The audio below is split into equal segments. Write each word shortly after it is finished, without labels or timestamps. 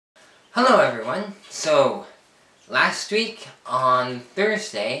Hello everyone. So, last week on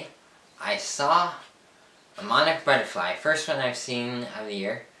Thursday, I saw a monarch butterfly. First one I've seen of the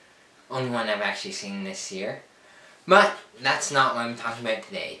year. Only one I've actually seen this year. But that's not what I'm talking about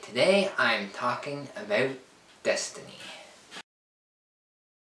today. Today I'm talking about destiny.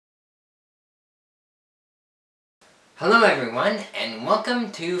 Hello everyone, and welcome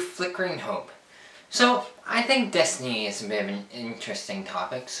to Flickering Hope. So, I think destiny is a bit of an interesting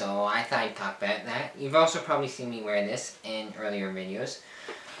topic, so I thought I'd talk about that. You've also probably seen me wear this in earlier videos.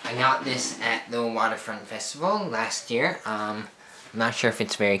 I got this at the Waterfront Festival last year. I'm not sure if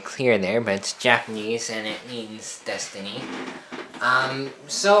it's very clear there, but it's Japanese and it means destiny.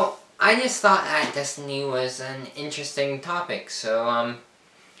 So I just thought that destiny was an interesting topic. So,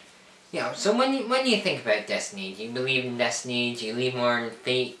 so when you think about destiny, do you believe in destiny? Do you believe more in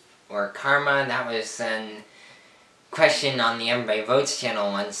fate or karma? That was a question on the Everybody Votes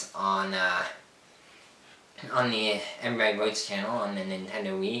channel once on the Everybody Votes channel on the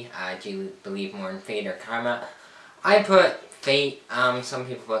Nintendo Wii. Do you believe more in fate or karma? I put fate. Some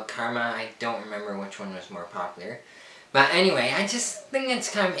people put karma. I don't remember which one was more popular. But anyway, I just think it's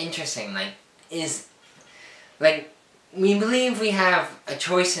kind of interesting. We believe we have a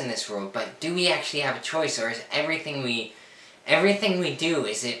choice in this world, but do we actually have a choice, or is everything we do,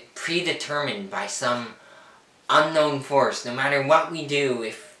 is it predetermined by some unknown force? No matter what we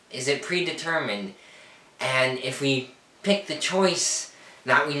do, is it predetermined? And if we pick the choice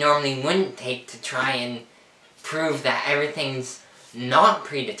that we normally wouldn't take to try and prove that everything's not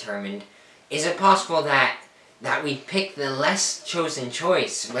predetermined, is it possible that we pick the less chosen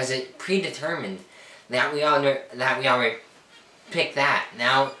choice? Was it predetermined that we already picked that?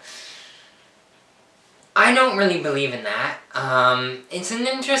 Now, I don't really believe in that. It's an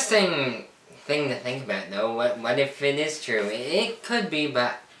interesting thing to think about, though. What if it is true? It could be,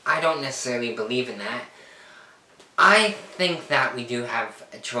 but I don't necessarily believe in that. I think that we do have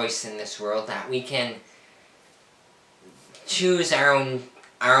a choice in this world, that we can choose our own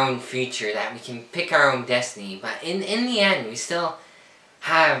future, that we can pick our own destiny. But in the end, we still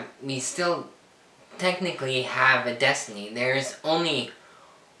technically have a destiny. There's only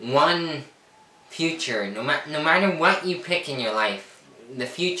one future. No matter what you pick in your life, the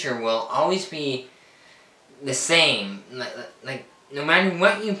future will always be the same. Like no matter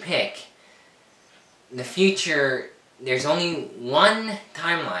what you pick, the future, there's only one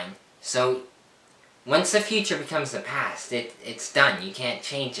timeline. So once the future becomes the past, it's done. You can't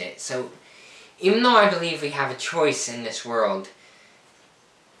change it. So even though I believe we have a choice in this world,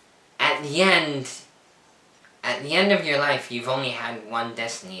 at the end of your life, you've only had one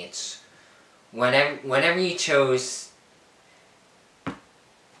destiny. It's whatever you chose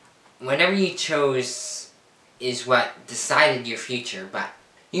is what decided your future. But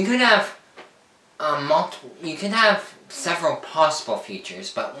you could have several possible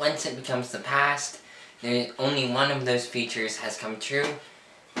futures, but once it becomes the past, only one of those futures has come true,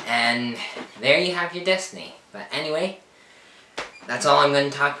 and there you have your destiny. But anyway, that's all I'm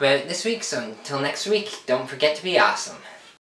going to talk about this week, so until next week, don't forget to be awesome.